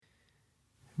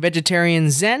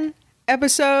Vegetarian Zen,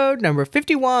 episode number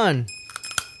 51.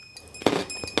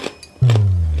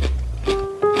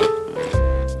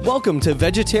 Welcome to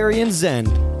Vegetarian Zen,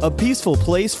 a peaceful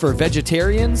place for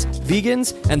vegetarians,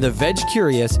 vegans, and the veg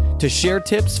curious to share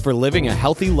tips for living a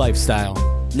healthy lifestyle.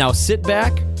 Now sit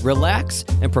back, relax,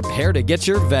 and prepare to get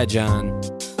your veg on.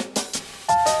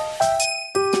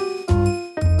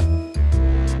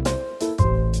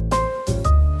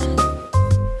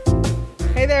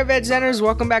 Hey there, Veg Zeners.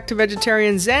 Welcome back to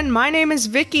Vegetarian Zen. My name is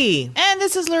Vicky. And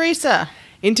this is Larissa.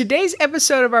 In today's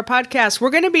episode of our podcast, we're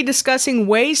going to be discussing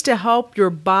ways to help your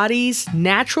body's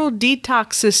natural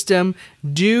detox system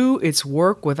do its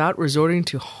work without resorting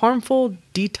to harmful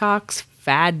detox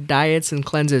fad diets and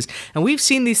cleanses. And we've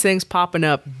seen these things popping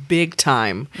up big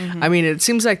time. I mean, it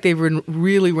seems like they've been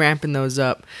really ramping those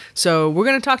up. So we're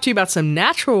going to talk to you about some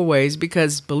natural ways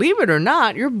because, believe it or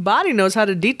not, your body knows how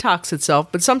to detox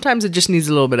itself, but sometimes it just needs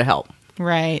a little bit of help.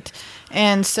 Right.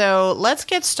 And so let's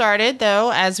get started,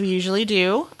 though, as we usually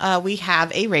do. We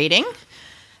have a rating.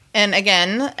 And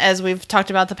again, as we've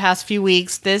talked about the past few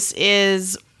weeks, this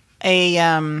is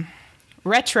a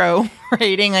retro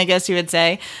rating, I guess you would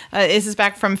say. This is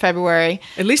back from February.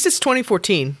 At least it's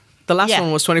 2014. The last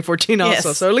one was 2014 also.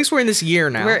 Yes. So at least we're in this year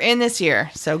now. We're in this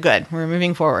year. So good. We're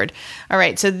moving forward. All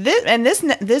right. So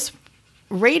this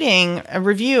rating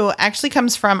review actually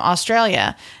comes from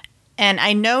Australia. And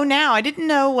I know now, I didn't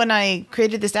know when I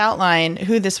created this outline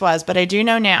who this was, but I do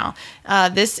know now.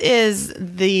 This is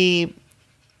the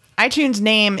iTunes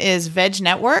name is Veg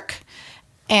Network.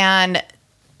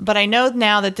 But I know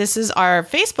now that this is our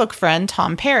Facebook friend,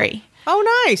 Tom Perry.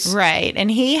 Oh, nice. Right.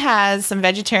 And he has some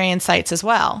vegetarian sites as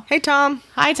well. Hey, Tom.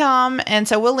 Hi, Tom. And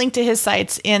so we'll link to his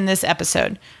sites in this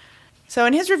episode. So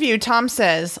in his review, Tom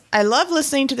says, I love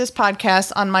listening to this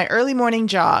podcast on my early morning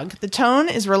jog. The tone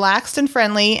is relaxed and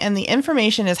friendly, and the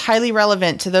information is highly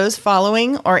relevant to those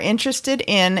following or interested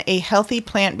in a healthy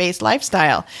plant-based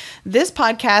lifestyle. This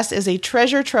podcast is a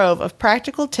treasure trove of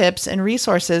practical tips and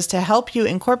resources to help you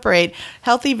incorporate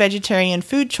healthy vegetarian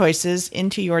food choices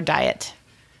into your diet.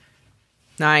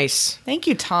 Nice. Thank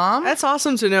you, Tom. That's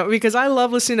awesome to know because I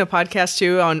love listening to podcasts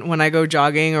too when I go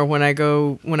jogging or when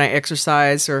I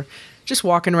exercise or just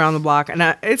walking around the block. And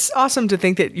it's awesome to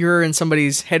think that you're in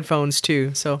somebody's headphones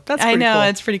too. So that's pretty cool. I know.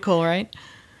 It's pretty cool, right?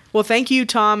 Well, thank you,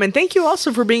 Tom. And thank you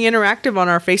also for being interactive on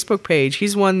our Facebook page.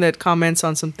 He's one that comments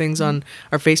on some things on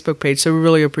our Facebook page. So we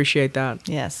really appreciate that.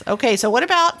 Yes. Okay. So what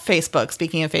about Facebook?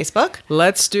 Speaking of Facebook.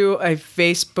 Let's do a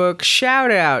Facebook shout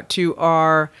out to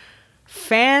our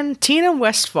fan, Tina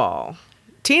Westfall.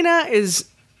 Tina is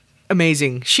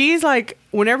amazing. She's like,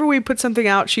 whenever we put something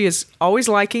out, she is always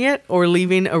liking it or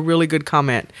leaving a really good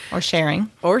comment. Or sharing.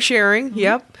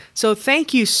 Yep. So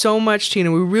thank you so much,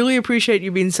 Tina. We really appreciate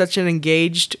you being such an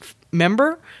engaged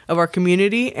member of our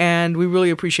community, and we really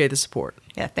appreciate the support.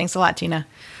 Yeah, thanks a lot, Tina.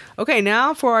 Okay,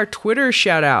 now for our Twitter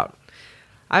shout out.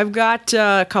 I've got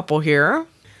a couple here.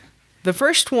 The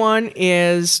first one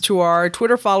is to our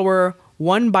Twitter follower,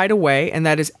 One Bite Away, and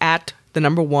that is at the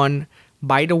number 1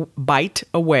 Bite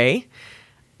Away.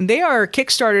 They are a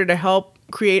Kickstarter to help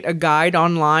create a guide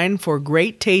online for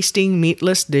great tasting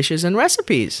meatless dishes and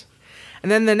recipes.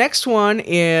 And then the next one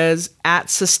is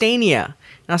at Sustainia.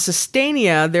 Now,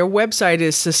 Sustainia, their website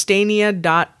is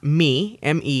sustainia.me,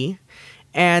 M-E.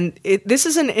 And this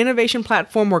is an innovation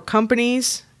platform where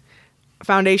companies,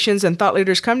 foundations, and thought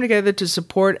leaders come together to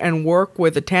support and work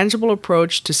with a tangible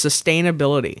approach to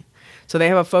sustainability. So they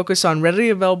have a focus on readily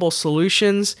available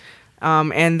solutions,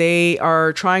 and they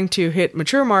are trying to hit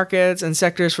mature markets and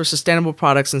sectors for sustainable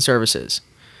products and services.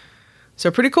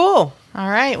 So pretty cool. All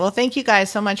right. Well, thank you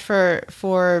guys so much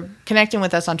for connecting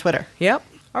with us on Twitter. Yep.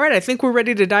 All right. I think we're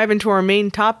ready to dive into our main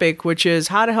topic, which is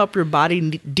how to help your body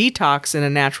detox in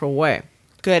a natural way.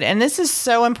 Good. And this is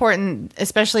so important,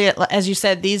 especially, as you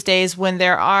said, these days when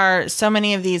there are so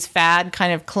many of these fad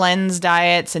kind of cleanse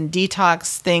diets and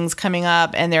detox things coming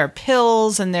up, and there are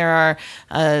pills and there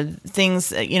are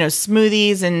things,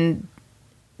 smoothies and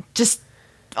just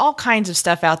all kinds of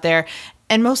stuff out there.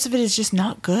 And most of it is just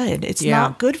not good. It's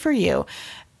not good for you,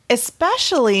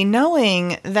 especially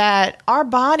knowing that our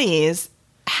bodies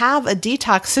have a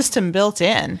detox system built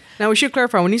in. Now, we should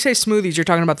clarify, when you say smoothies, you're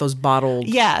talking about those bottled,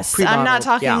 yes, pre-bottled. I'm not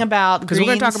talking about because we're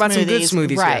going to talk about some good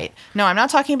smoothies right. here. No, I'm not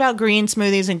talking about green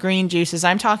smoothies and green juices.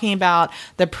 I'm talking about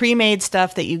the pre-made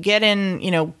stuff that you get in,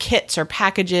 kits or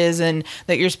packages, and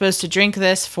that you're supposed to drink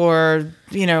this for,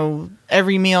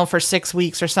 every meal for 6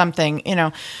 weeks or something.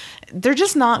 They're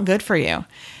just not good for you.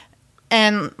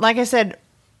 And like I said,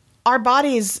 our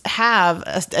bodies have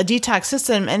a detox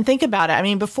system. And think about it. I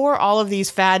mean, before all of these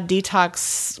fad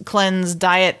detox, cleanse,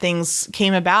 diet things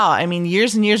came about, I mean,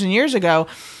 years and years and years ago,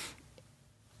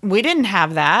 we didn't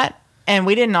have that. And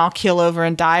we didn't all keel over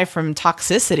and die from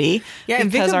toxicity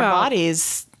because our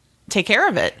bodies take care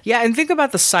of it. Yeah, and think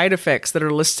about the side effects that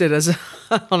are listed as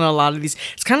on a lot of these.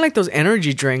 It's kind of like those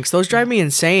energy drinks. Those drive me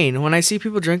insane. When I see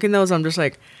people drinking those, I'm just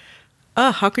like,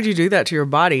 how could you do that to your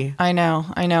body? I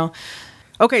know.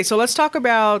 Okay, so let's talk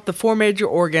about the 4 major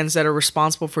organs that are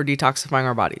responsible for detoxifying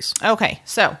our bodies. Okay,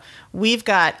 so we've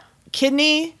got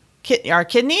our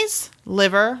kidneys,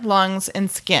 liver, lungs,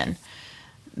 and skin.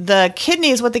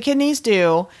 What the kidneys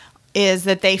do is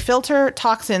that they filter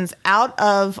toxins out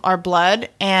of our blood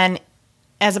and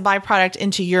as a byproduct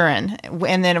into urine.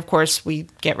 And then, of course, we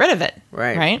get rid of it.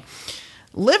 Right?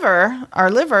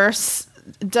 Our liver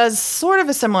does sort of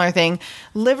a similar thing.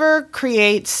 Liver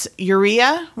creates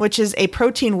urea, which is a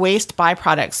protein waste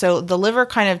byproduct. So the liver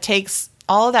kind of takes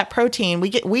all of that protein.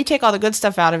 We take all the good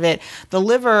stuff out of it. The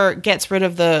liver gets rid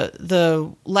of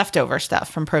the leftover stuff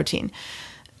from protein.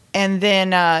 And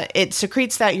then it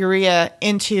secretes that urea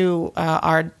into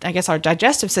our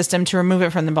digestive system to remove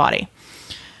it from the body.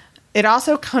 It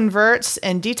also converts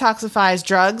and detoxifies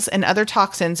drugs and other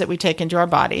toxins that we take into our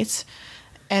bodies.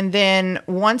 And then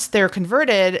once they're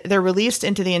converted, they're released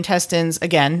into the intestines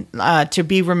again to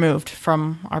be removed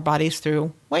from our bodies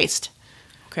through waste.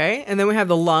 Okay. And then we have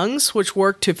the lungs, which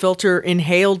work to filter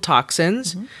inhaled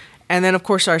toxins. Mm-hmm. And then, of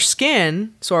course, our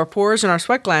skin, so our pores and our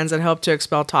sweat glands that help to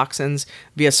expel toxins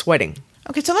via sweating.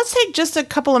 Okay, so let's take just a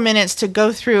couple of minutes to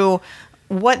go through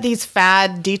what these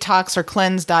fad detox or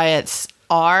cleanse diets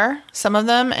are, some of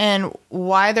them, and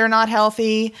why they're not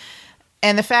healthy,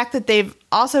 and the fact that they've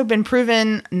also been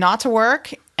proven not to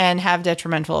work and have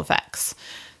detrimental effects.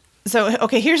 So,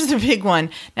 okay, here's the big one.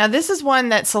 Now, this is one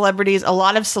that a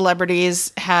lot of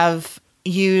celebrities have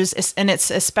used, and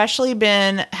it's especially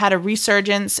had a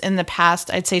resurgence in the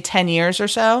past, I'd say 10 years or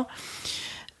so.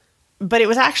 But it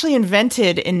was actually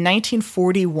invented in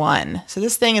 1941. So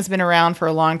this thing has been around for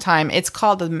a long time. It's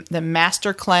called the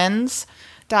Master Cleanse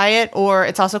diet, or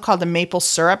it's also called the maple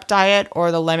syrup diet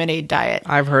or the lemonade diet.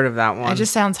 I've heard of that one. It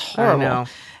just sounds horrible. I know.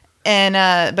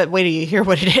 And but wait till you hear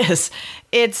what it is.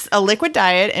 It's a liquid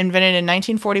diet invented in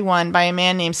 1941 by a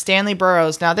man named Stanley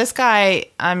Burroughs. Now, this guy,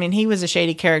 I mean, he was a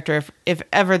shady character if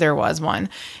ever there was one.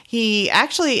 He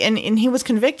actually, and he was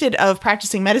convicted of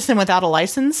practicing medicine without a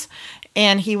license,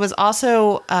 and he was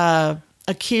also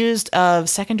accused of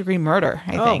second-degree murder,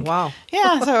 I think. Oh, wow.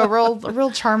 Yeah, so a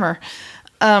real charmer.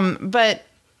 But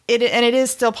it is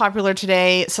still popular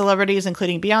today. Celebrities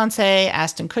including Beyonce,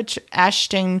 Ashton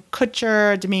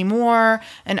Kutcher, Demi Moore,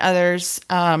 and others.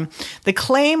 The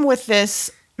claim with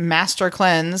this Master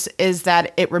Cleanse is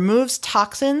that it removes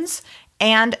toxins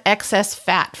and excess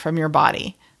fat from your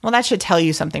body. Well, that should tell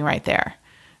you something right there,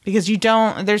 because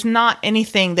there's not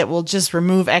anything that will just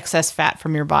remove excess fat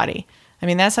from your body. I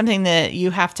mean, that's something that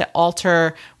you have to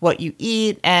alter what you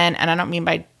eat, and I don't mean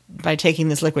by taking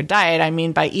this liquid diet, I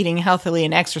mean by eating healthily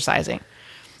and exercising.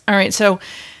 All right, so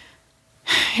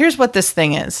here's what this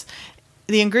thing is.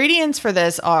 The ingredients for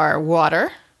this are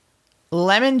water,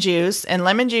 lemon juice, and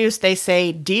lemon juice, they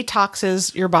say,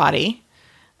 detoxes your body,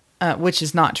 which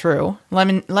is not true.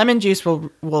 Lemon juice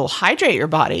will hydrate your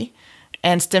body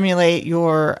and stimulate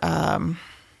your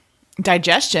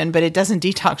digestion, but it doesn't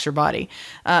detox your body.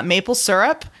 Maple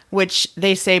syrup, which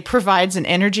they say provides an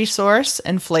energy source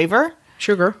and flavor.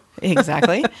 Sugar.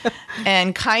 Exactly.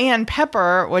 And cayenne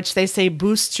pepper, which they say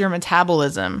boosts your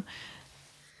metabolism.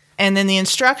 And then the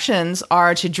instructions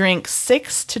are to drink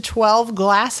 6 to 12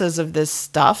 glasses of this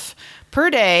stuff per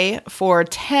day for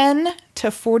 10 to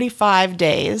 45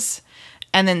 days.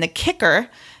 And then the kicker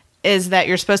is that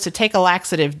you're supposed to take a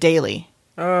laxative daily.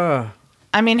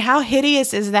 I mean, how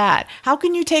hideous is that? How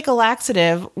can you take a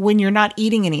laxative when you're not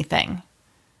eating anything?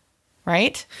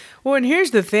 Right? Well, and here's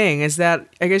the thing is that,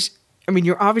 I mean,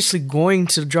 you're obviously going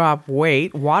to drop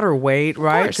water weight,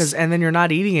 right? And then you're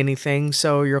not eating anything,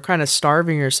 so you're kind of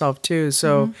starving yourself too.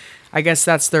 So I guess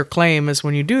that's their claim is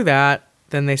when you do that,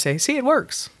 then they say, see, it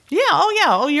works. Yeah.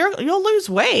 Oh, you'll lose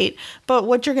weight. But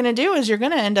what you're going to do is you're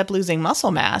going to end up losing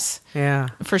muscle mass. Yeah.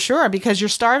 For sure, because you're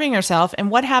starving yourself.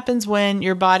 And what happens when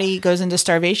your body goes into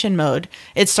starvation mode?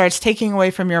 It starts taking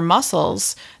away from your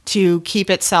muscles to keep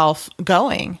itself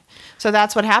going. So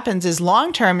that's what happens is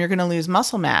long-term, you're going to lose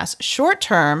muscle mass.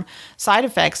 Short-term side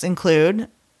effects include,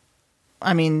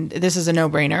 I mean, this is a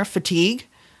no-brainer, fatigue,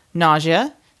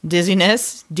 nausea,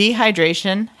 dizziness,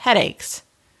 dehydration, headaches,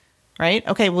 right?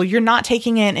 Okay, well, you're not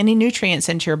taking in any nutrients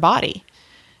into your body.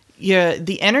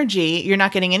 the energy, you're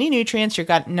not getting any nutrients,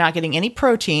 not getting any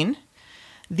protein.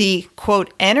 The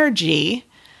quote energy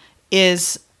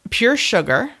is pure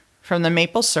sugar from the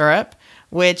maple syrup,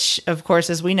 which of course,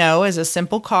 as we know, is a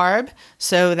simple carb,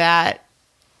 so that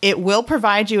it will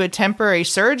provide you a temporary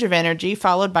surge of energy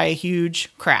followed by a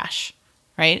huge crash.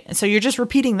 Right? And so you're just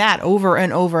repeating that over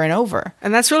and over and over.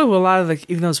 And that's really what a lot of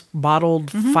even those bottled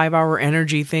 5-hour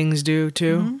energy things do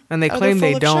too. And they claim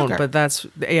they don't, sugar. but that's,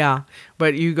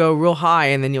 but you go real high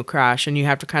and then you'll crash, and you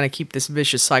have to kind of keep this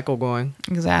vicious cycle going.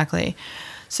 Exactly.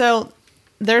 So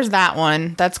there's that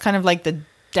one. That's kind of like the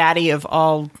daddy of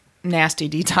all nasty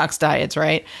detox diets,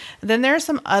 right? Then there are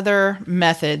some other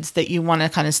methods that you want to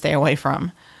kind of stay away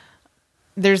from.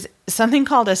 There's something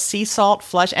called a sea salt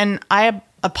flush, and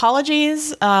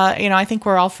apologies. I think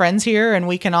we're all friends here and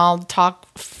we can all talk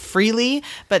freely,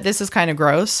 but this is kind of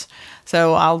gross.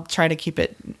 So I'll try to keep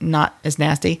it not as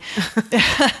nasty.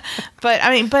 But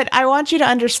I want you to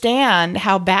understand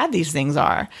how bad these things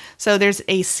are. So there's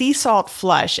a sea salt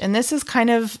flush, and this is kind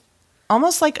of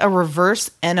almost like a reverse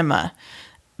enema.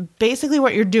 Basically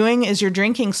what you're doing is you're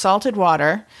drinking salted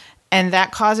water, and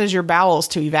that causes your bowels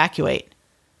to evacuate.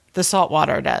 The salt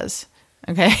water does.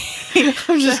 Okay.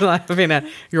 I'm just laughing at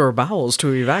your bowels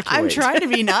to evacuate. I'm trying to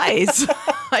be nice.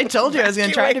 I told you I was going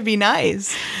to try to be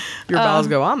nice. Your bowels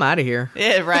go, I'm out of here.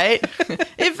 Yeah, right?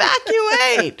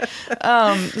 Evacuate.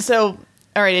 So,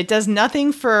 all right, it does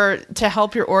nothing to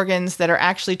help your organs that are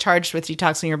actually charged with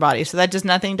detoxing your body. So that does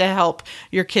nothing to help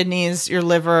your kidneys, your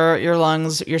liver, your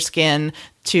lungs, your skin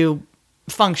to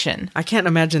function. I can't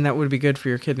imagine that would be good for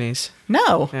your kidneys.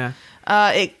 No. Yeah.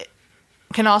 It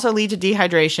can also lead to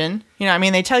dehydration.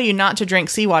 They tell you not to drink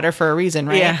seawater for a reason,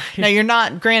 right? Yeah. Now, you're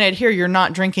not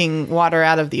drinking water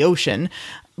out of the ocean,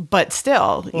 but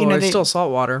still, it's still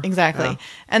salt water. Exactly. Yeah.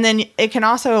 And then it can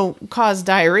also cause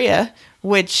diarrhea,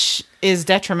 which is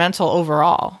detrimental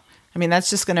overall. That's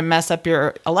just going to mess up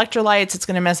your electrolytes. It's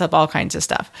going to mess up all kinds of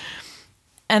stuff.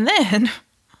 And then,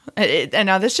 and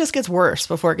now this just gets worse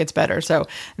before it gets better. So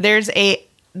there's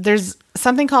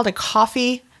something called a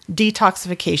coffee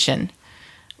detoxification,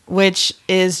 which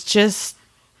is just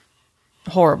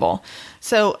horrible.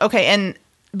 So, okay, and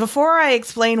before I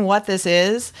explain what this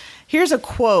is, here's a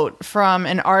quote from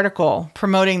an article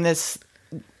promoting this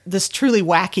truly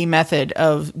wacky method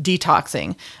of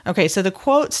detoxing. Okay, so the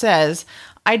quote says,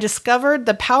 "I discovered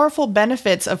the powerful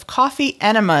benefits of coffee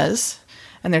enemas,"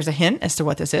 and there's a hint as to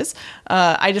what this is.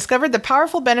 "I discovered the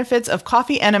powerful benefits of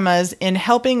coffee enemas in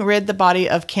helping rid the body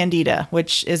of candida,"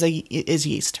 which is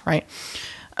yeast, right?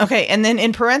 Okay, and then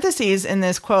in parentheses in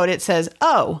this quote, it says,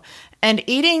 "Oh, and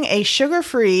eating a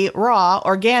sugar-free, raw,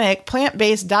 organic,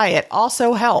 plant-based diet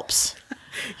also helps."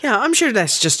 Yeah, I'm sure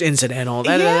that's just incidental.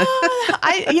 Yeah,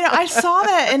 I saw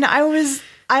that, and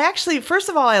I actually, first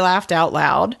of all, I laughed out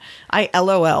loud. I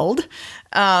LOL'd.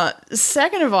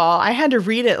 Second of all, I had to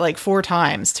read it like 4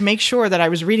 times to make sure that I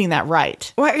was reading that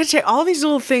right. Well, I gotta say, all these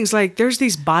little things, like there's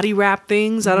these body wrap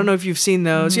things. I don't know if you've seen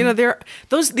those.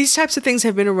 These types of things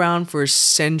have been around for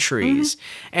centuries,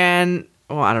 and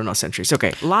I don't know, centuries.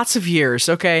 Okay, lots of years.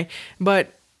 Okay,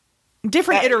 but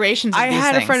different iterations. Of I these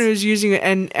had things. a friend who was using it,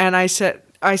 and I said,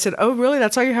 "Oh, really?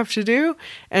 That's all you have to do?"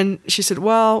 And she said,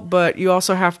 "Well, but you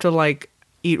also have to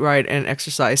eat right and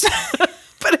exercise."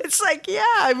 But it's like,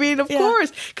 of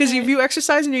course. Because if you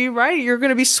exercise and you eat right, you're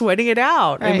going to be sweating it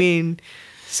out. Right.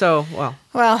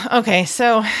 Well, okay.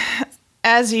 So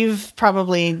as you've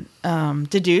probably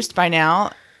deduced by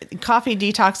now, coffee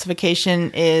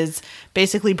detoxification is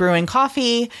basically brewing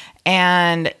coffee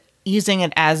and using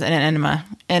it as an enema.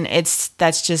 And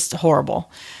that's just horrible.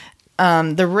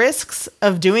 The risks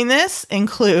of doing this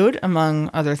include, among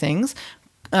other things,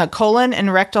 colon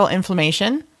and rectal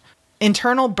inflammation,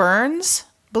 internal burns.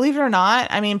 Believe it or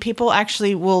not, people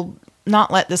actually will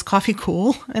not let this coffee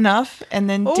cool enough and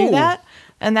then do that.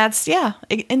 And that's,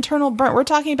 internal burn. We're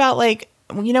talking about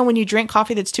when you drink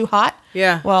coffee that's too hot.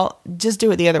 Yeah. Well, just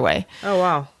do it the other way. Oh,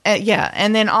 wow. Yeah.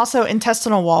 And then also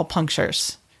intestinal wall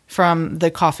punctures from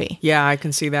the coffee. Yeah, I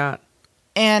can see that.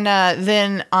 And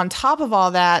then on top of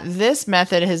all that, this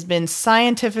method has been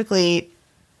scientifically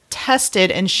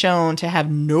tested and shown to have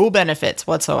no benefits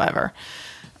whatsoever.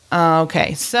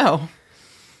 Okay, so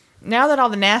now that all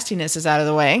the nastiness is out of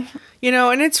the way.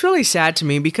 And it's really sad to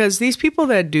me because these people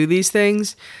that do these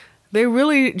things, they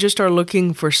really just are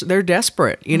looking for, they're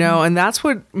desperate, and that's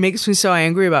what makes me so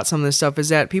angry about some of this stuff is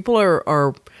that people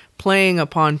are playing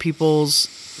upon people's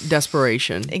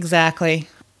desperation. Exactly.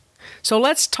 So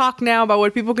let's talk now about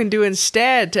what people can do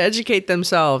instead to educate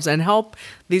themselves and help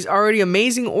these already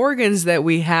amazing organs that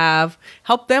we have,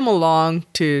 help them along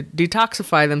to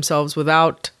detoxify themselves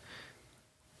without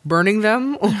burning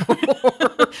them or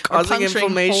causing puncturing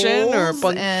inflammation holes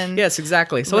and- yes,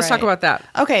 exactly. So let's talk Right. about that.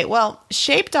 Okay, well,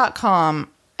 shape.com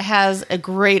has a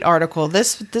great article.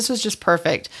 This was just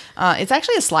perfect. It's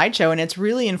actually a slideshow and it's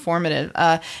really informative.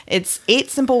 It's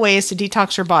 8 simple ways to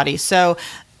detox your body. So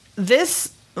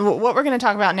what we're going to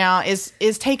talk about now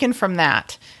is taken from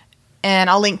that.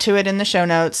 And I'll link to it in the show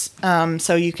notes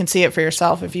so you can see it for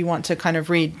yourself if you want to kind of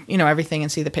read, everything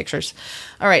and see the pictures.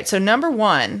 All right, so number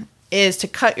 1 is to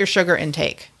cut your sugar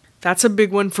intake. That's a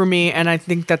big one for me, and I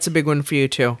think that's a big one for you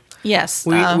too. Yes.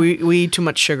 We eat too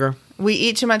much sugar. We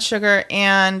eat too much sugar,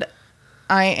 and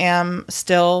I am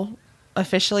still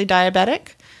officially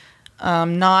diabetic.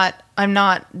 I'm not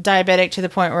diabetic to the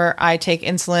point where I take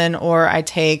insulin or I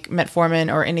take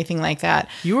metformin or anything like that.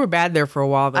 You were bad there for a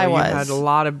while, though. I was. You had a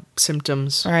lot of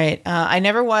symptoms. Right. I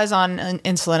never was on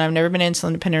insulin. I've never been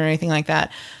insulin dependent or anything like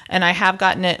that. And I have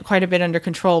gotten it quite a bit under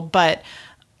control, but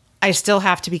I still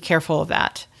have to be careful of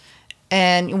that.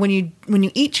 And when you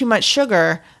eat too much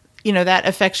sugar, that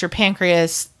affects your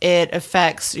pancreas. It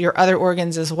affects your other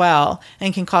organs as well,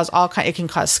 and can cause it can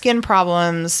cause skin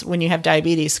problems when you have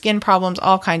diabetes, skin problems,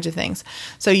 all kinds of things.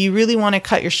 So you really want to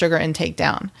cut your sugar intake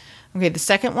down. Okay, the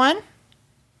second one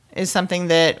is something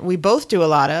that we both do a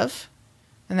lot of,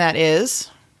 and that is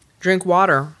Drink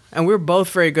water. And we're both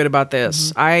very good about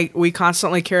this. We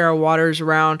constantly carry our waters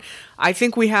around. I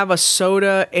think we have a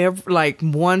soda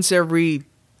once every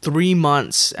 3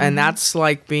 months, and that's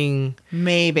like being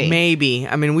maybe.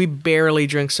 I mean, we barely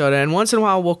drink soda, and once in a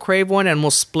while we'll crave one and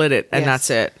we'll split it, and that's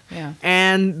it. Yeah.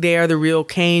 And they are the real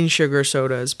cane sugar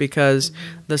sodas because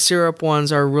the syrup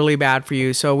ones are really bad for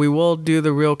you. So we will do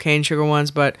the real cane sugar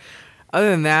ones, but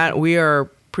other than that, we are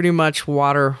pretty much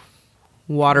water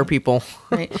people.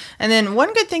 Right. And then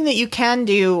one good thing that you can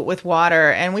do with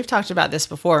water, and we've talked about this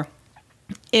before,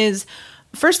 is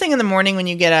first thing in the morning when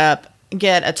you get up,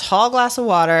 get a tall glass of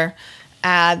water,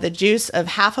 add the juice of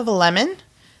half of a lemon,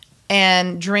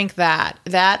 and drink that.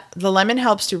 The lemon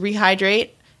helps to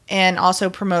rehydrate and also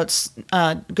promotes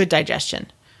good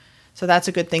digestion. So that's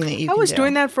a good thing that you can do. I was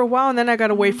doing that for a while, and then I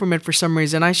got away from it for some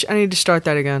reason. I need to start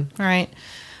that again. All right.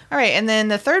 And then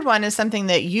the third one is something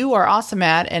that you are awesome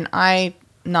at, and I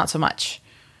not so much.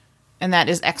 And that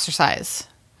is exercise.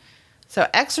 So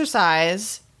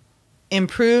exercise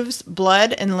improves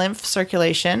blood and lymph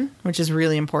circulation, which is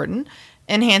really important,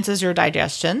 enhances your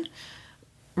digestion,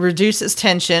 reduces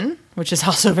tension, which is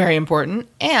also very important.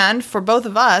 And for both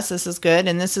of us, this is good.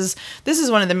 And this is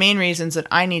one of the main reasons that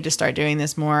I need to start doing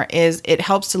this more, is it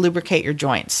helps to lubricate your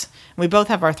joints. We both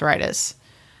have arthritis.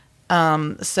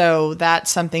 So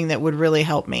that's something that would really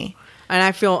help me. And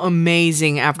I feel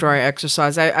amazing after I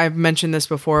exercise. I've mentioned this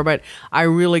before, but I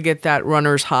really get that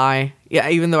runner's high. Yeah,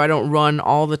 even though I don't run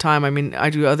all the time. I mean, I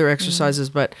do other exercises,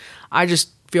 but I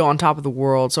just feel on top of the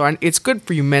world. So it's good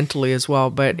for you mentally as well,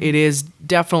 but it is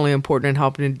definitely important in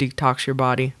helping to detox your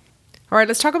body. All right,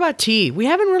 let's talk about tea. We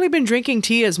haven't really been drinking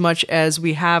tea as much as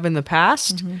we have in the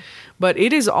past, but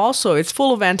it's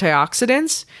full of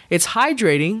antioxidants. It's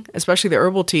hydrating, especially the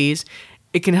herbal teas.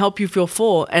 It can help you feel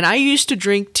full. And I used to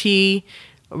drink tea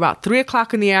about 3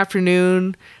 o'clock in the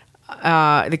afternoon.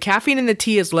 The caffeine in the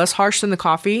tea is less harsh than the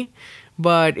coffee,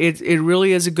 but it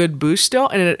really is a good boost still.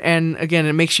 And again,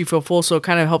 it makes you feel full. So it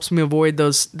kind of helps me avoid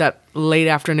that late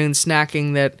afternoon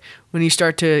snacking that when you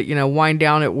start to, wind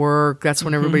down at work, that's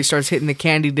when everybody starts hitting the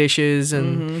candy dishes.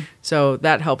 And so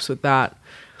that helps with that.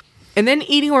 And then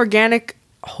eating organic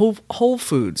whole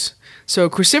foods. So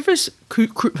cruciferous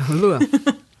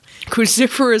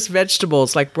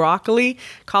vegetables like broccoli,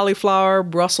 cauliflower,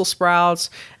 Brussels sprouts,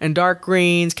 and dark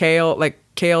greens,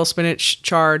 kale, spinach,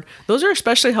 chard. Those are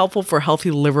especially helpful for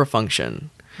healthy liver function.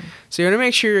 So you want to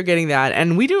make sure you're getting that.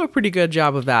 And we do a pretty good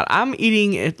job of that. I'm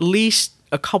eating at least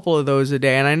a couple of those a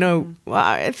day. And I know,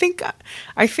 I think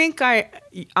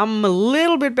I'm a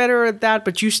little bit better at that,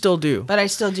 but you still do. But I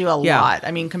still do a lot.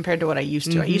 I mean, compared to what I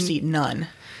used to. I used to eat none.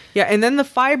 Yeah, and then the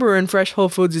fiber in fresh whole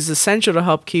foods is essential to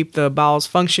help keep the bowels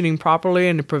functioning properly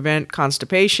and to prevent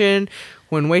constipation.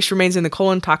 When waste remains in the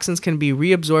colon, toxins can be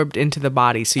reabsorbed into the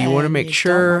body. So you want to make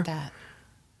sure...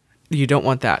 You don't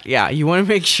want that. Yeah, you want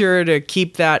to make sure to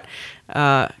keep that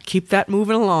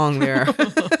moving along there.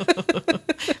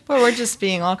 Well, we're just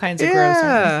being all kinds of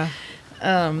gross.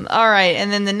 All right,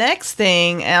 and then the next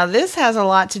thing, now this has a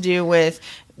lot to do with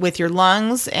your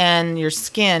lungs and your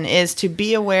skin, is to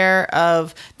be aware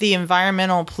of the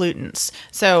environmental pollutants.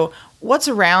 So what's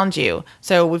around you?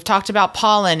 So we've talked about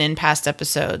pollen in past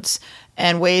episodes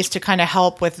and ways to kind of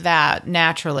help with that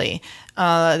naturally.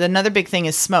 Another big thing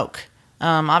is smoke.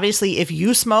 Obviously, if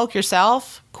you smoke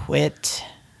yourself, quit.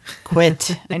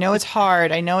 Quit. I know it's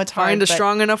hard. Find a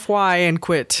strong enough why and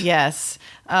quit. Yes.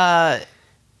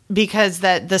 Because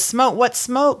what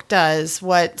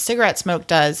cigarette smoke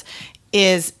does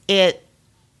is it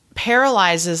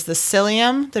paralyzes the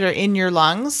cilium that are in your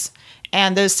lungs,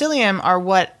 and those cilium are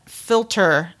what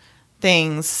filter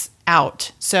things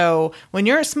out. So when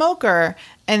you're a smoker,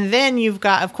 and then you've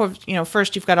got, of course,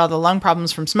 first you've got all the lung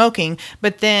problems from smoking,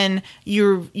 but then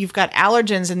you've got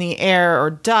allergens in the air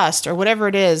or dust or whatever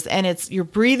it is, and you're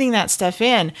breathing that stuff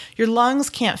in. Your lungs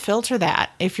can't filter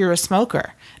that if you're a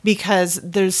smoker, because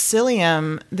there's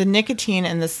cilium, the nicotine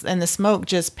and the smoke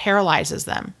just paralyzes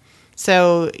them.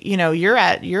 So, you're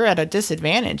at a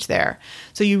disadvantage there.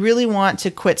 So you really want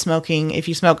to quit smoking if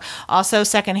you smoke. Also,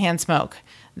 secondhand smoke.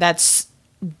 That's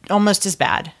almost as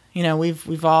bad.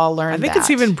 We've all learned that. I think it's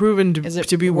even proven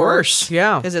to be worse.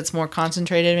 Yeah. Because it's more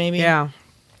concentrated, maybe. Yeah.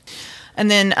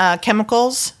 And then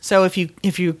chemicals. So if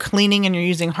you're cleaning and you're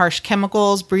using harsh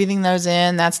chemicals, breathing those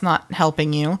in, that's not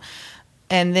helping you.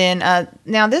 And then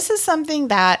now this is something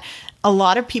that a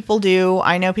lot of people do.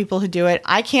 I know people who do it.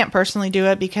 I can't personally do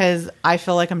it because I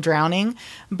feel like I'm drowning.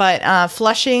 But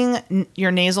flushing your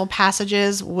nasal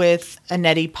passages with a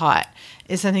neti pot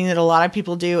is something that a lot of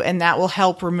people do, and that will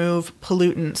help remove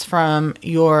pollutants from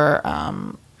your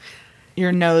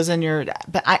nose and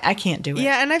but I can't do it.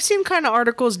 Yeah, and I've seen kind of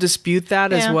articles dispute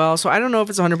that as well. So I don't know if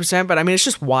it's 100%, but I mean, it's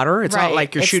just water. It's not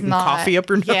like you're shooting coffee up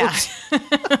your nose.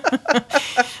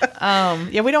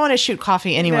 Yeah, we don't want to shoot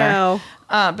coffee anywhere. No.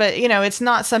 But, it's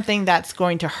not something that's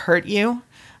going to hurt you.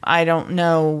 I don't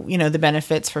know, the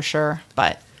benefits for sure,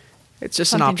 but it's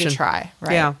just an option to try.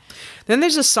 Right? Yeah. Then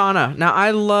there's a sauna. Now,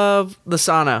 I love the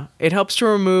sauna. It helps to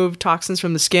remove toxins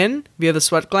from the skin via the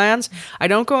sweat glands. I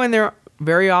don't go in there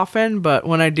very often, but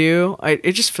when I do,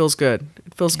 it just feels good.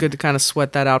 It feels good to kind of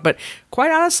sweat that out. But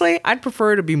quite honestly, I'd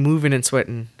prefer to be moving and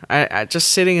sweating. I just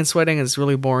sitting and sweating is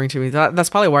really boring to me. That's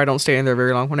probably why I don't stay in there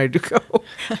very long when I do go.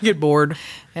 I get bored.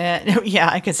 Yeah,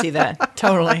 I can see that.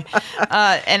 Totally.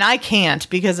 And I can't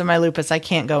because of my lupus. I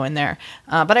can't go in there.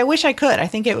 But I wish I could. I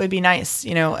think it would be nice,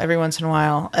 every once in a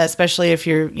while, especially if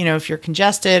you're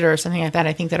congested or something like that.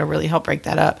 I think that'll really help break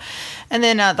that up. And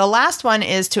then the last one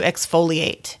is to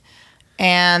exfoliate.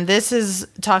 And this is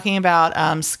talking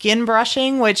about skin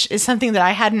brushing, which is something that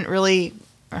I hadn't really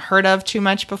heard of too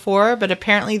much before, but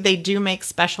apparently they do make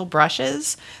special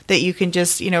brushes that you can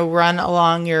just, run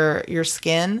along your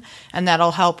skin, and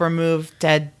that'll help remove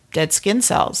dead skin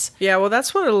cells. Yeah, well,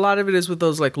 that's what a lot of it is with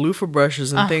those like loofah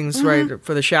brushes and things, right,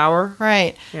 for the shower.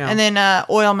 Right. Yeah. And then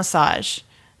oil massage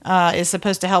is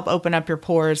supposed to help open up your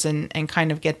pores and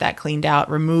kind of get that cleaned out,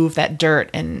 remove that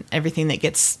dirt and everything that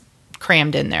gets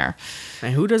crammed in there.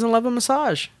 And who doesn't love a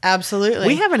massage? Absolutely.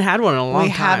 We haven't had one in a long time.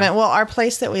 We haven't. Well, our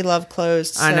place that we love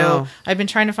closed. So I know. I've been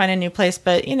trying to find a new place,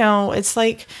 but it's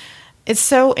like, it's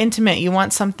so intimate. You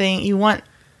want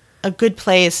a good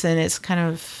place, and it's kind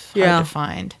of hard to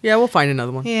find. Yeah, we'll find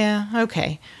another one. Yeah.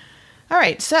 Okay. All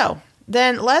right. So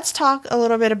then let's talk a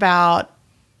little bit about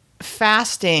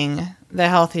fasting the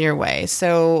healthier way.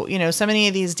 So, so many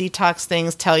of these detox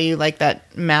things tell you, like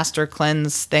that master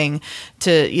cleanse thing,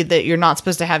 that you're not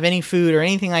supposed to have any food or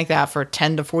anything like that for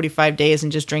 10 to 45 days and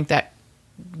just drink that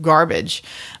garbage.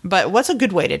 But what's a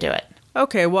good way to do it?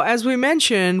 Okay, well, as we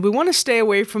mentioned, we want to stay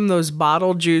away from those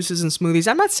bottled juices and smoothies.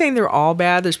 I'm not saying they're all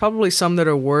bad. There's probably some that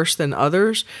are worse than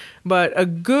others. But a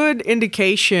good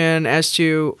indication as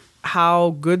to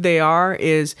how good they are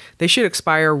is they should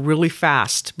expire really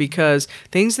fast, because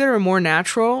things that are more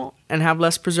natural and have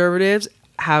less preservatives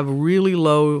have really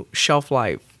low shelf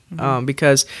life.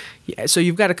 So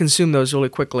you've got to consume those really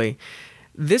quickly.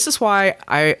 This is why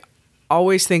I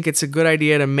always think it's a good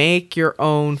idea to make your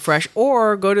own fresh,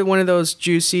 or go to one of those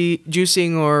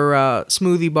juicing or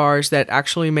smoothie bars that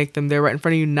actually make them there right in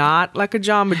front of you, not like a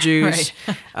Jamba Juice.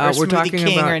 Right. Or we're Smoothie talking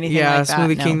King about or anything like that.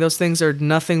 Smoothie King. Those things are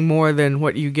nothing more than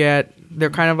what you get. They're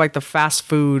kind of like the fast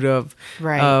food of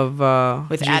with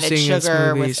added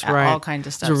sugar, with all kinds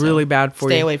of stuff. It's really bad for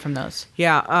you. Stay away from those.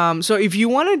 Yeah. So if you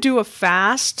want to do a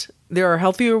fast, there are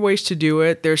healthier ways to do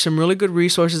it. There's some really good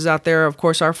resources out there. Of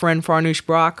course, our friend Farnoosh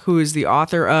Brock, who is the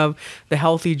author of the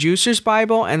Healthy Juicers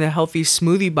Bible and the Healthy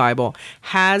Smoothie Bible,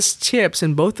 has tips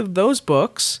in both of those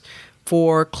books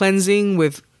for cleansing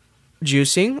with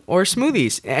juicing or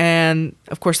smoothies. And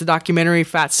of course, the documentary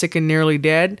Fat, Sick, and Nearly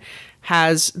Dead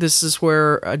this is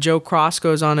where Joe Cross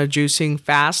goes on a juicing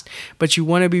fast, but you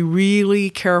want to be really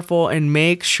careful and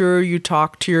make sure you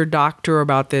talk to your doctor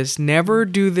about this. Never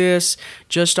do this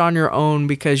just on your own,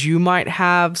 because you might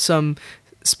have some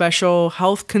special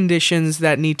health conditions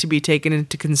that need to be taken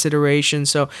into consideration.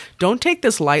 So don't take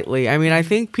this lightly. I mean, I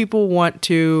think people want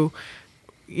to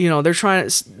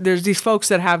there's these folks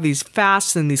that have these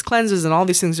fasts and these cleanses and all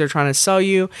these things they're trying to sell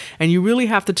you. And you really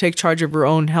have to take charge of your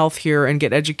own health here and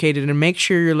get educated and make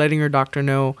sure you're letting your doctor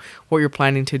know what you're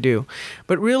planning to do.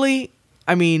 But really,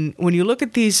 I mean, when you look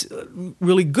at these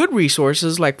really good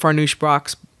resources like Farnoosh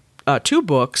Brock's 2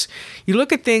 books, you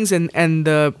look at things and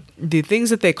the things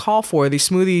that they call for, these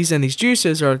smoothies and these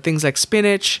juices, are things like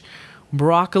spinach,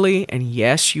 broccoli, and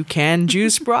yes, you can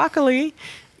juice broccoli,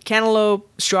 cantaloupe,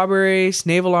 strawberries,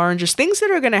 navel oranges, things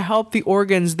that are going to help the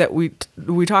organs that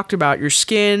we talked about, your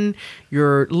skin,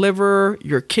 your liver,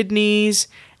 your kidneys,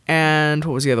 and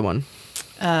what was the other one?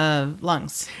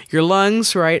 Lungs. Your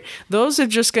lungs, right? Those are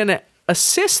just going to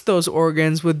assist those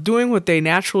organs with doing what they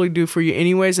naturally do for you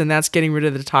anyways, and that's getting rid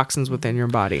of the toxins within your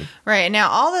body. Right. Now,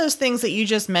 all those things that you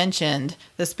just mentioned,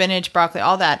 the spinach, broccoli,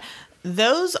 all that,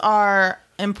 those are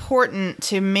important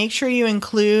to make sure you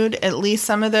include at least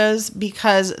some of those,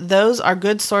 because those are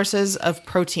good sources of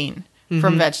protein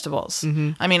from vegetables.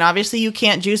 I mean, obviously you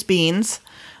can't juice beans,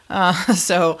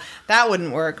 so that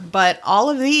wouldn't work. But all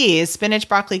of these, spinach,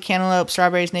 broccoli, cantaloupe,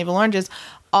 strawberries, navel oranges,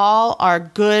 all are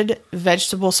good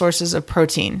vegetable sources of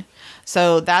protein.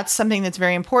 So that's something that's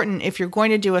very important. If you're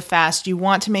going to do a fast, you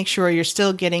want to make sure you're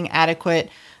still getting adequate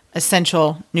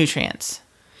essential nutrients.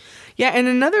 Yeah, and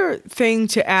another thing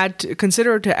to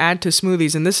consider to add to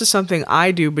smoothies, and this is something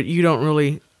I do, but you don't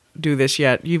really do this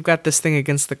yet. You've got this thing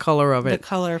against the color of it. The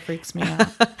color freaks me out.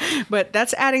 But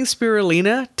that's adding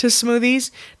spirulina to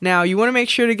smoothies. Now, you want to make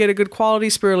sure to get a good quality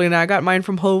spirulina. I got mine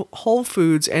from Whole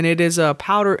Foods, and it is a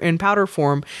powder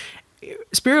form.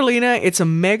 Spirulina, it's a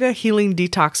mega healing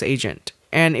detox agent,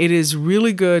 and it is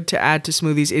really good to add to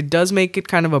smoothies. It does make it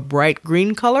kind of a bright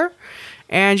green color,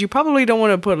 and you probably don't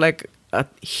want to put like a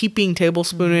heaping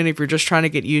tablespoon in if you're just trying to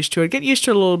get used to it. Get used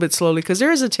to it a little bit slowly, because there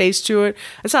is a taste to it.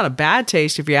 It's not a bad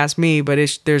taste if you ask me, but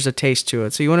there's a taste to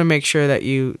it. So you want to make sure that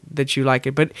you like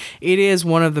it. But it is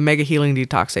one of the mega healing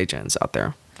detox agents out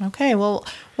there. Okay, well,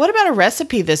 what about a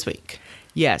recipe this week?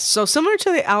 Yes. So similar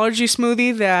to the allergy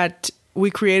smoothie that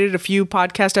we created a few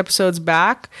podcast episodes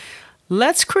back,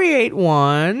 let's create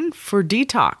one for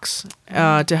detox,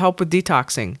 to help with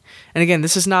detoxing. And again,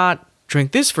 this is not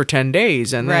drink this for 10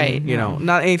 days and then,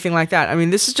 not anything like that. I mean,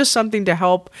 this is just something to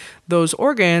help those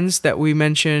organs that we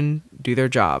mentioned do their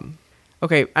job.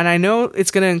 Okay, and I know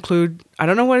it's going to include, I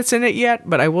don't know what it's in it yet,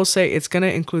 but I will say it's going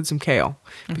to include some kale,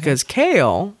 because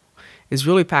kale is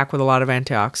really packed with a lot of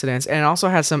antioxidants and also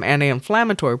has some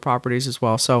anti-inflammatory properties as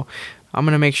well. So I'm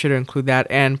going to make sure to include that,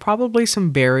 and probably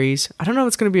some berries. I don't know if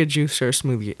it's going to be a juice or a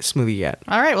smoothie yet.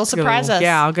 All right, well, surprise us.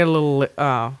 Yeah, I'll get a little...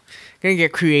 Gonna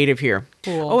get creative here.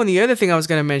 Cool. Oh, and the other thing I was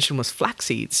gonna mention was flax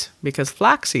seeds, because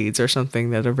flax seeds are something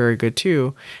that are very good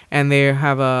too, and they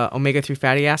have omega-3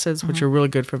 fatty acids, which are really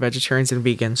good for vegetarians and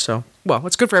vegans. So, well,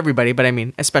 it's good for everybody, but I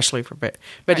mean, especially for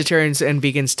vegetarians and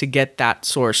vegans to get that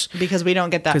source, because we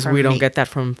don't get that. Because we don't get that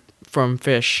from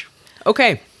fish.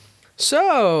 Okay,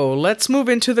 so let's move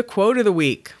into the quote of the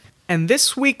week. And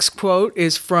this week's quote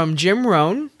is from Jim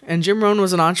Rohn, and Jim Rohn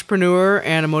was an entrepreneur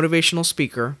and a motivational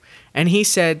speaker. And he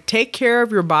said, "Take care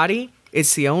of your body.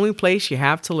 It's the only place you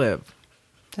have to live."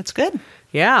 That's good.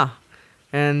 Yeah.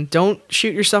 And don't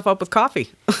shoot yourself up with coffee.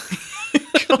 This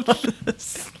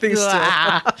is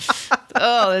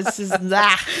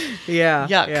that. Yeah.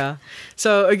 Yuck. Yeah.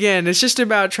 So again, it's just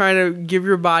about trying to give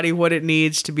your body what it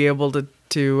needs to be able to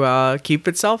keep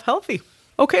itself healthy.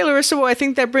 Okay, Larissa, well, I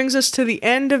think that brings us to the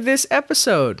end of this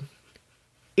episode.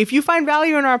 If you find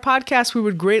value in our podcast, we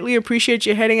would greatly appreciate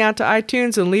you heading out to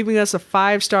iTunes and leaving us a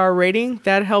 5-star rating.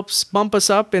 That helps bump us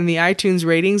up in the iTunes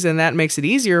ratings, and that makes it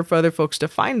easier for other folks to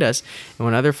find us. And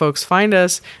when other folks find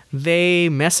us, they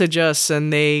message us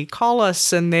and they call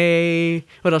us and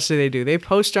what else do? They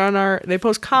post they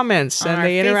post comments and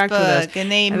they interact with us. And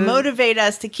they motivate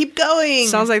us to keep going.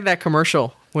 Sounds like that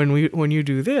commercial when you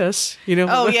do this,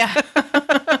 Oh, yeah.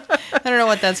 I don't know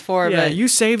what that's for, but you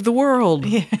save the world.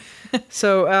 Yeah.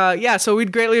 So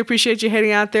we'd greatly appreciate you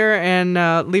heading out there and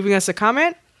leaving us a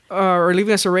comment or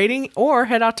leaving us a rating, or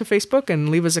head out to Facebook and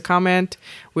leave us a comment.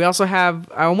 We also have,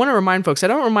 I want to remind folks, I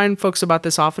don't remind folks about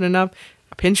this often enough,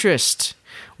 Pinterest.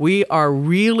 We are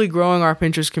really growing our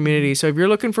Pinterest community. So if you're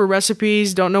looking for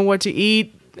recipes, don't know what to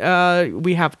eat,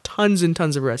 we have tons and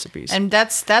tons of recipes. And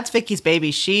that's Vicky's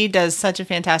baby. She does such a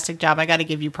fantastic job. I got to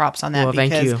give you props on that, well,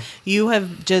 because thank you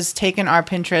have just taken our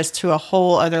Pinterest to a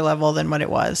whole other level than what it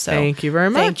was. So thank you very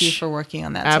much. Thank you for working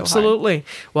on that. Absolutely. So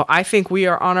hard. Well, I think we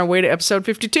are on our way to episode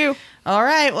 52. All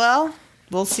right. Well,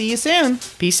 we'll see you soon.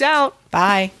 Peace out.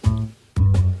 Bye.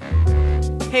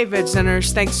 Hey, Veg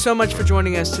Centers. Thanks so much for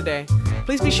joining us today.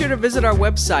 Please be sure to visit our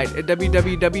website at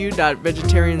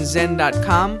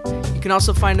www.vegetarianzen.com. You You can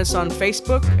also find us on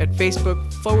Facebook at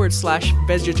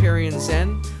Facebook.com/Vegetarian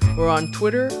Zen or on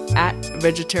Twitter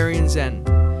 @Vegetarian Zen.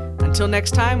 Until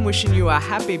next time, wishing you a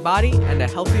happy body and a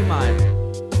healthy mind.